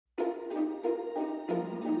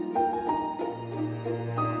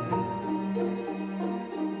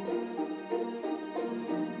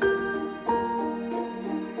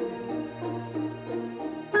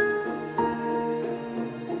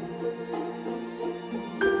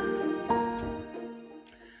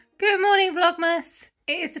Vlogmas.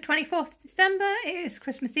 It is the 24th of December. It is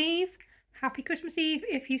Christmas Eve. Happy Christmas Eve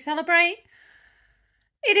if you celebrate.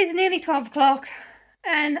 It is nearly 12 o'clock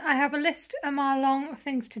and I have a list a mile long of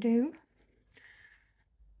things to do.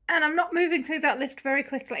 And I'm not moving through that list very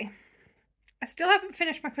quickly. I still haven't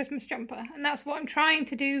finished my Christmas jumper, and that's what I'm trying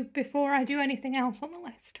to do before I do anything else on the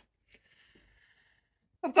list.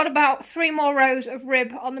 I've got about 3 more rows of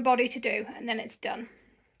rib on the body to do, and then it's done.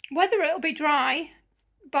 Whether it'll be dry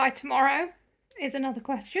by tomorrow is another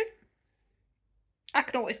question. I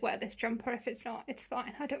can always wear this jumper. If it's not, it's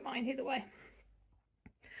fine. I don't mind either way.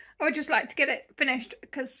 I would just like to get it finished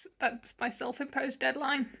because that's my self-imposed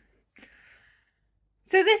deadline.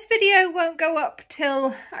 So this video won't go up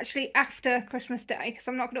till actually after Christmas Day, because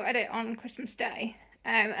I'm not going to edit on Christmas Day.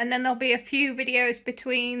 And then there'll be a few videos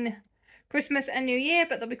between Christmas and New Year,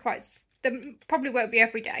 but there probably won't be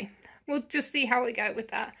every day. We'll just see how we go with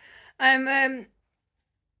that. I'm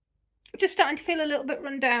just starting to feel a little bit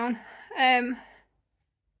run down.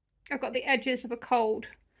 I've got the edges of a cold.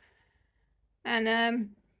 And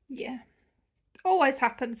yeah, it always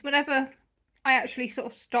happens. Whenever I actually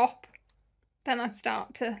sort of stop, then I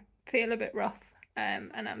start to feel a bit rough,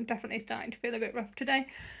 and I'm definitely starting to feel a bit rough today.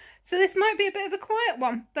 So this might be a bit of a quiet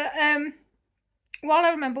one, but while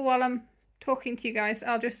I'm talking to you guys,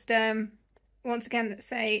 I'll just once again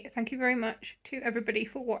say thank you very much to everybody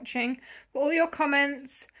for watching, for all your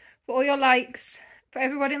comments, for all your likes, for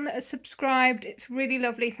everybody that has subscribed. It's really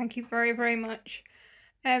lovely. Thank you very, very much.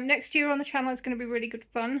 Next year on the channel is going to be really good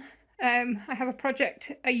fun. I have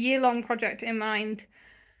a year-long project in mind,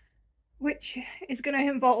 which is going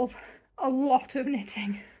to involve a lot of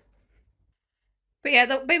knitting. But yeah,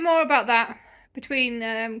 there'll be more about that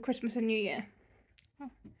between Christmas and New Year.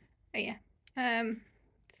 Oh, yeah.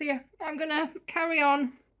 So yeah, I'm going to carry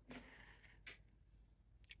on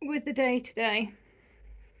with the day today.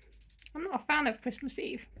 I'm not a fan of Christmas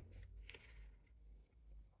Eve.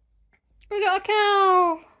 We got a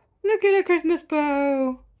cow! Look at a Christmas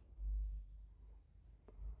bow!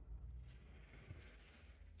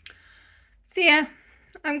 So yeah,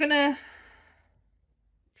 I'm gonna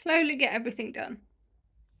slowly get everything done.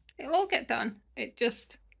 It'll all get done. It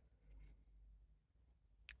just,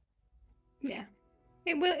 yeah,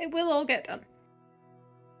 it will all get done.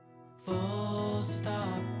 Full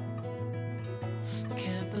stop.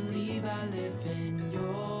 Can't believe I live in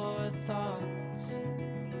your thoughts.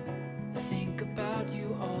 I think about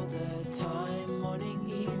you all the time, morning,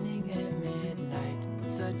 evening, and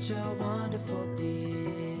midnight. Such a wonderful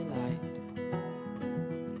delight.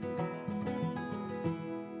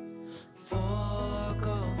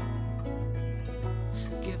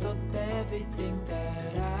 Everything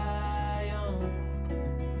that I own,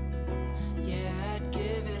 yeah, I'd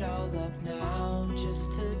give it all up now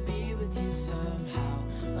just to be with you somehow.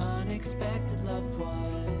 Unexpected love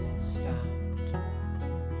was found.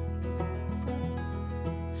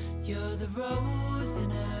 You're the rose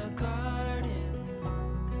in a garden,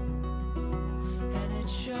 and it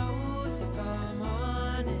shows if I'm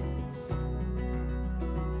honest.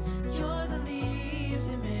 You're the leaves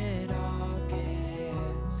in mid-August,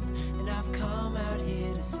 and I've come out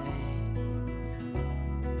here to say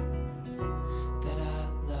that I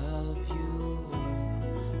love you.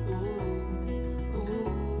 Ooh, ooh,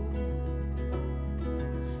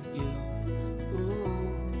 you, ooh,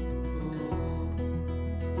 ooh.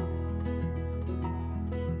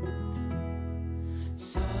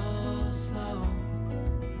 So slow,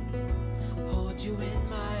 hold you in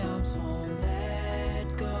my arms, won't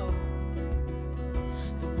let go.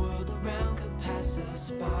 The world around could pass us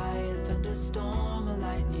by, a thunderstorm, a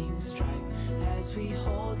lightning strike, as we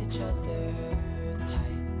hold each other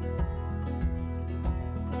tight.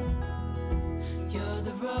 You're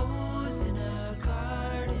the rose in a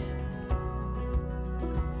garden,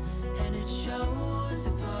 and it shows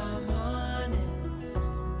if I'm honest.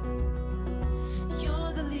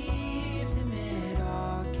 You're the leaves in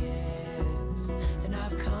mid-August, and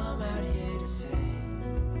I've come out here to say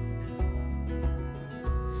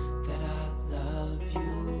that I love you.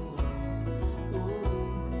 Ooh,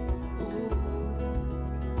 ooh,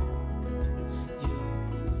 you,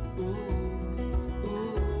 ooh, ooh,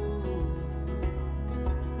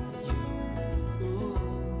 you.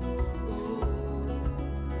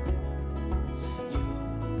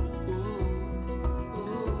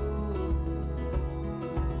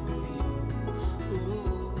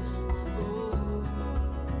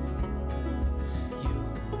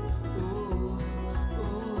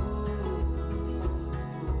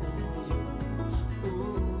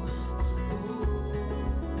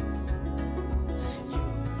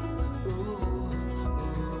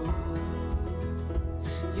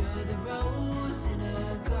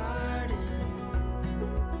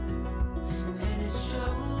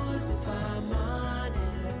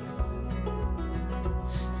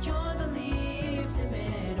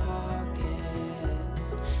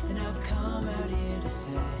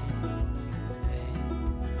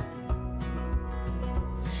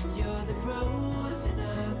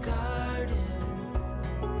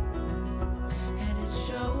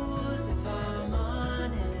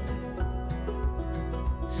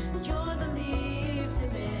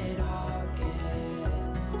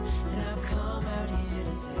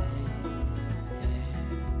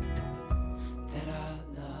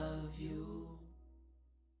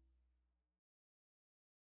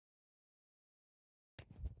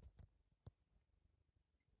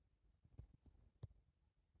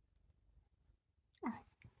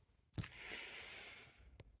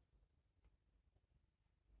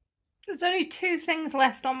 There's only 2 things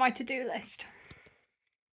left on my to-do list.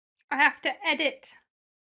 I have to edit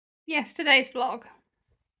yesterday's vlog,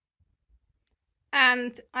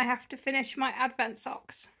 and I have to finish my advent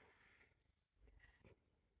socks.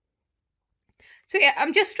 So yeah,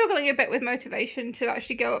 I'm just struggling a bit with motivation to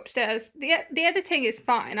actually go upstairs. The editing is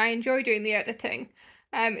fine. I enjoy doing the editing.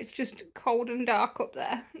 It's just cold and dark up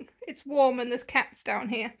there. It's warm and there's cats down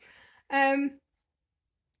here.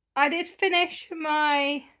 I did finish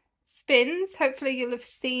my spins. Hopefully you'll have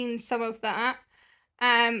seen some of that.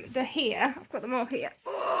 They're here. I've got them all here.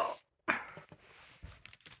 Oh!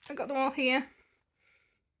 I've got them all here.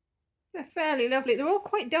 They're fairly lovely. They're all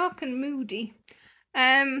quite dark and moody.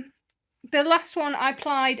 The last one I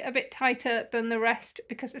plied a bit tighter than the rest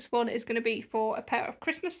because this one is going to be for a pair of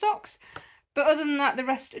Christmas socks. But other than that, the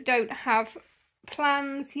rest don't have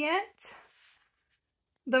plans yet.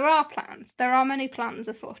 There are plans. There are many plans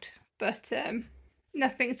afoot, but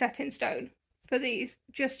nothing set in stone for these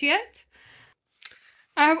just yet.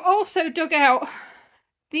 I've also dug out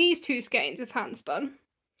these 2 skeins of handspun.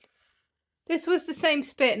 This was the same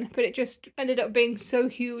spin, but it just ended up being so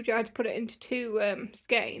huge I had to put it into 2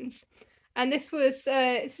 skeins. And this is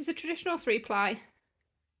a traditional 3-ply,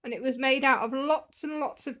 and it was made out of lots and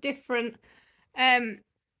lots of different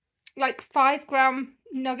like 5-gram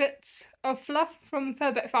nuggets of fluff from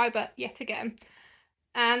Fur Fibre yet again.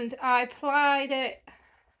 And I plied it,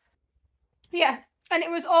 yeah, and it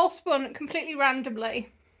was all spun completely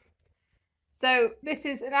randomly. So this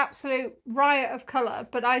is an absolute riot of colour,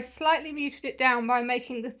 but I slightly muted it down by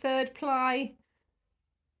making the 3rd ply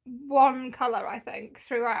 1 colour, I think,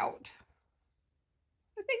 throughout.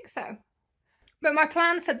 I think so. But my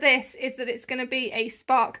plan for this is that it's going to be a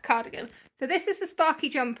spark cardigan. So this is the sparky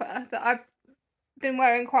jumper that I've been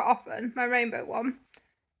wearing quite often, my rainbow one.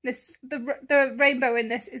 The rainbow in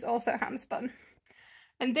this is also handspun.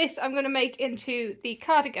 And this I'm going to make into the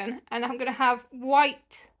cardigan, and I'm going to have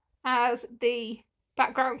white as the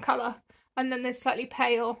background colour, and then this slightly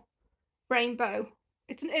pale rainbow.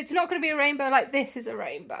 It's not going to be a rainbow like this is a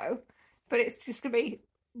rainbow, but it's just going to be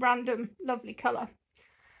random lovely colour.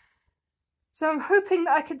 So I'm hoping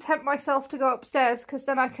that I can tempt myself to go upstairs, because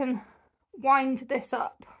then I can wind this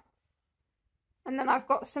up. And then I've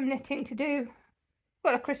got some knitting to do.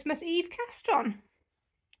 Got a Christmas Eve cast on.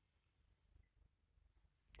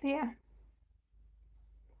 So yeah.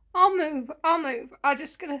 I'll move. I'm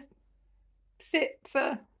just gonna sit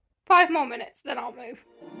for 5 more minutes, then I'll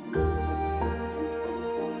move.